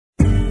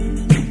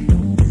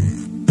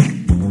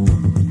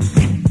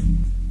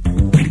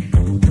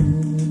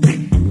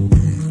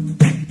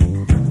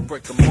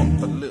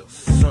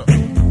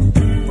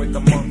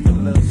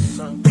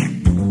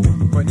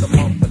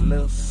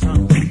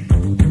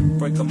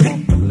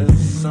off a little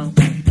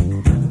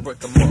something.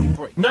 Break 'em up,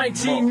 break 'em up.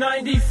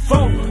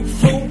 1994,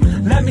 fool.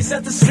 Let me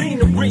set the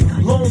scenery.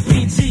 Long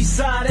Beach East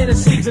side, and it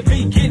seems to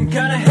be getting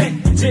kinda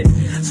hectic.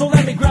 So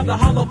let me grab the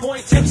hollow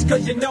point tips,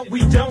 cause you know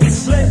we don't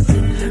slip.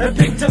 And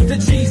picked up the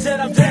G's that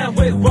I'm down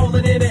with,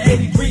 rolling in an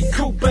 83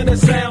 coupe, and it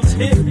sounds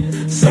hip.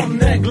 Something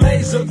that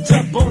glaze hooked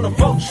up on the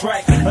vote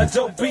track. A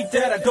dope beat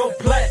that I go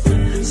plat.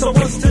 So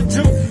what's to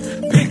do?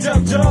 Picked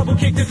up double,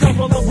 kicked a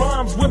couple of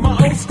rhymes with my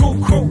old school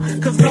crew,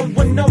 cause no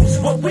one knows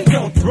what we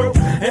go through.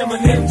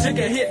 Eminem took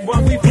a hit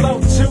while we flow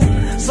too.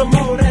 Some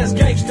old ass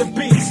gangsta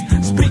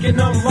beats, speaking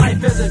on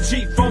life as a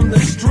G from the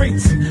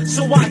streets.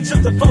 So I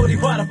took the 40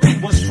 while the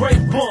beat was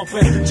straight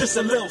bumping. Just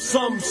a little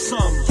something,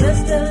 something.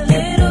 Just a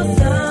little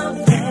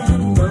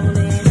something,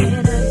 rolling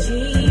in a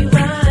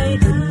G-ride,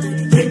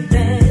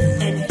 dipping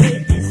and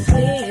hitting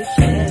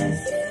switches,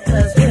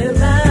 cause we're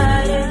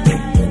riding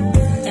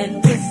and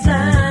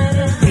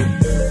deciding.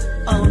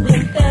 Only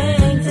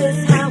things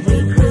is how we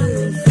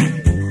cruise,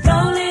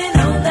 rolling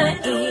on the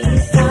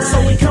east side. So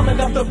we coming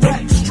up the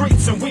back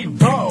streets and we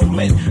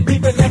rolling,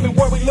 beeping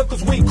everywhere we look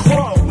cause we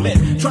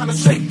crawling, trying to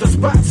shake the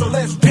spot. So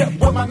let's dip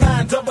with my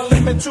 9 double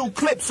M, 2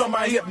 clips on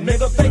my hip,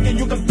 nigga, thinking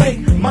you can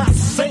fake my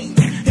scene.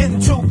 Hitting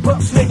 2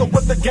 bucks, nigga,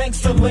 with the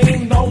gangster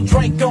lean. No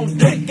drink on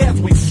deck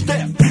as we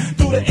step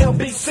through the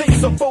LBC.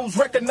 Some fools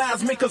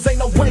recognize me cause ain't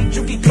no way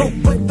you can cope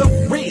with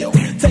the real.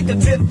 Take a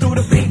dip through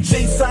the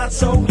BG side,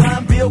 so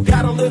line bill.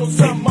 Got a little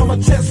something on my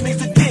chest,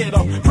 needs to get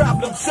off.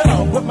 Problem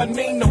solved with my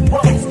Nina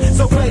Rose.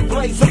 So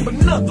blaze up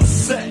another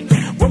set.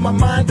 With my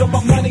mind on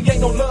my money,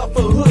 ain't no love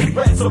for hood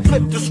rats. So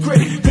flip the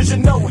script, cause you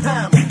know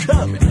how I'm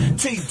coming.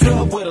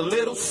 T-Dub with a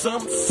little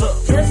something,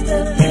 something. Just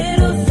a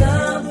little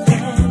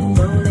something,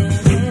 rolling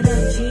in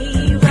a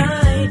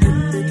G-ride,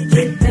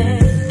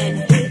 dipping and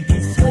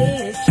hitting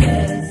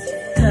switches,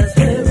 cause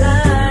we're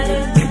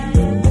riding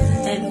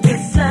and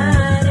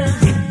deciding.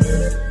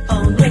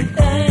 Only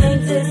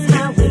things is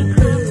how we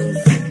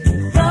cruise,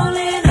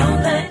 rolling on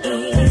the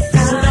east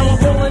side. So now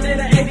I'm rolling in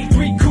an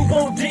 83 coupe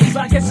on D's.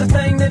 I guess the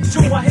thing that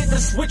do, I hit the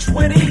switch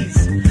with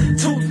ease.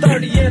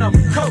 230 and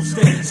I'm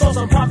coasting. Saw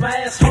some papa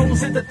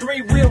assholes hit the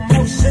 3-wheel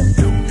motion.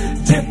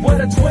 Dip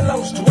with a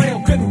Twillo's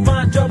trail. Couldn't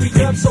find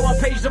W-Dub, so I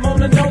paged them on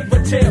the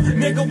Novotel.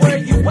 Nigga, where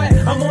you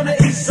at? I'm on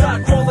the east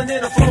side, crawling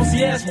in a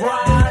flossy ass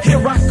ride.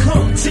 Here I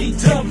come,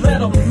 T-Dub, let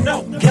them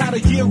know. Got a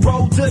year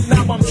older,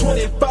 now I'm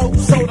 24.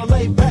 So to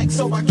lay back,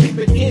 so I keep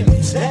it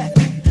intact.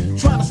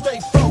 Trying to stay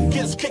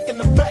focused, kicking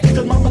the back,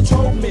 cause mama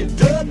told me,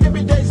 Dub,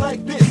 every day's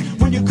like this.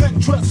 When you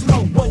couldn't trust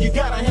no one, you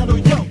gotta handle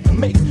your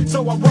mix.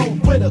 So I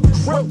rolled with a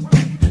crew.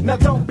 Now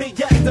don't be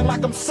acting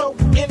like I'm so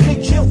into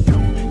you,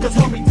 cause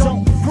homie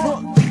don't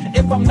front.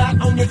 If I'm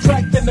not on your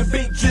track, then the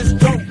beat just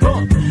don't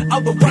bump.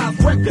 Otherwise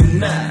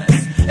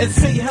recognize and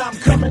see how I'm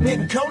coming,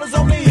 hitting corners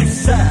on the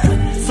east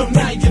side. So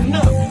now you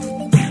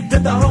know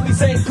that the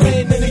homies ain't playing